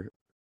summer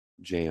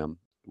jam,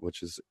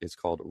 which is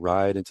called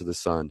Ride Into the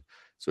Sun.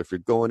 So if you're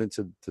going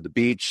to the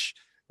beach,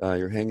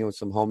 you're hanging with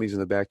some homies in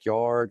the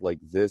backyard, like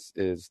this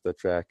is the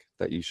track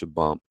that you should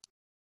bump.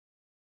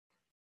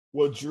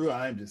 Well, Drew,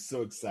 I'm just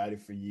so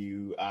excited for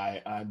you.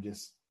 I'm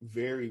just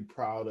very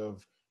proud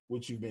of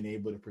what you've been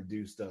able to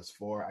produce thus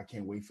far. I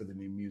can't wait for the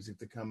new music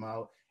to come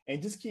out,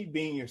 and just keep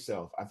being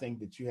yourself. I think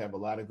that you have a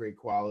lot of great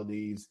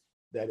qualities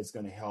that is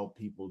going to help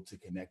people to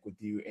connect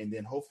with you. And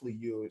then hopefully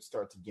you'll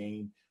start to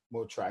gain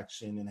more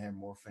traction and have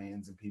more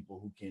fans and people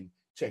who can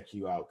check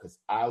you out. Because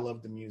I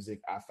love the music.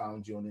 I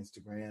found you on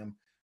Instagram,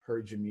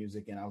 heard your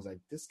music, and I was like,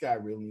 this guy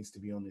really needs to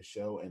be on the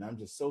show. And I'm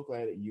just so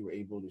glad that you were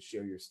able to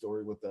share your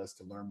story with us,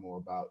 to learn more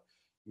about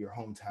your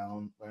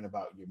hometown, learn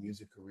about your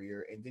music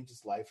career, and then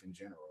just life in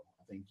general.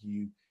 I think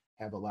you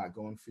have a lot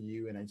going for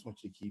you, and I just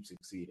want you to keep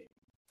succeeding.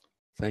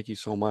 Thank you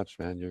so much,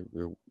 man.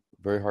 You're a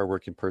very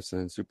hardworking person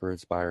and super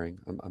inspiring.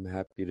 I'm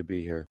happy to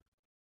be here.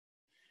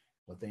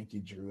 Well, thank you,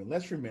 Drew. And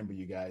let's remember,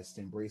 you guys,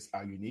 to embrace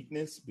our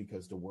uniqueness,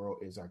 because the world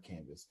is our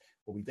canvas.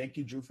 Well, we thank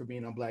you, Drew, for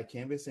being on Black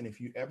Canvas. And if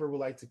you ever would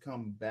like to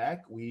come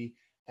back, we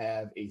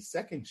have a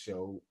second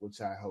show, which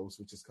I host,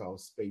 which is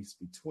called Space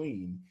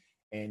Between.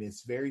 And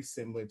it's very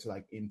similar to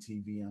like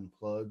MTV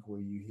Unplugged, where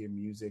you hear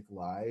music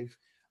live.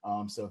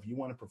 So if you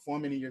want to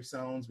perform any of your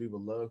songs, we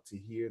would love to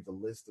hear the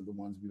list of the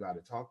ones we've already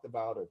talked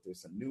about, or if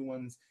there's some new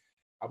ones.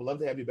 I would love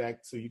to have you back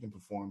so you can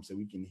perform, so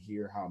we can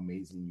hear how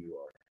amazing you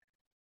are.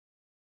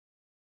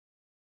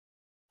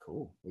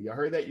 Cool. Well, y'all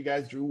heard that, you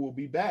guys. Drew will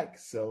be back.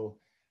 So,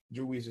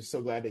 Drew, we're just so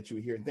glad that you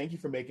were here. And thank you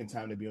for making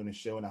time to be on the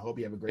show. And I hope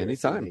you have a great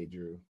day,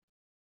 Drew.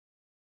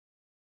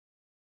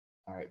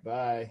 All right.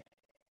 Bye.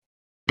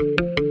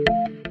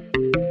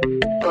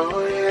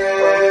 Oh, yeah.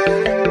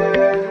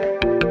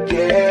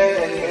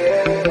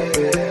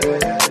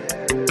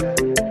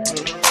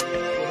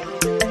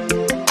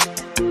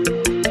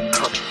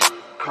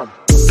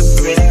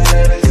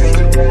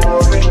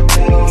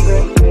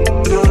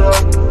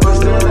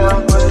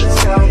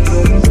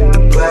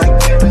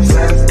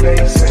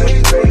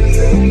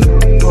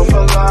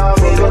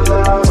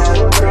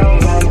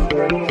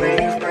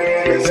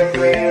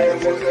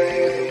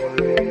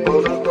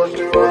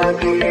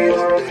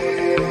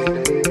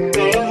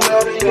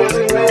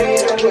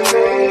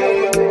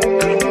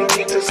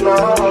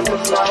 Slow,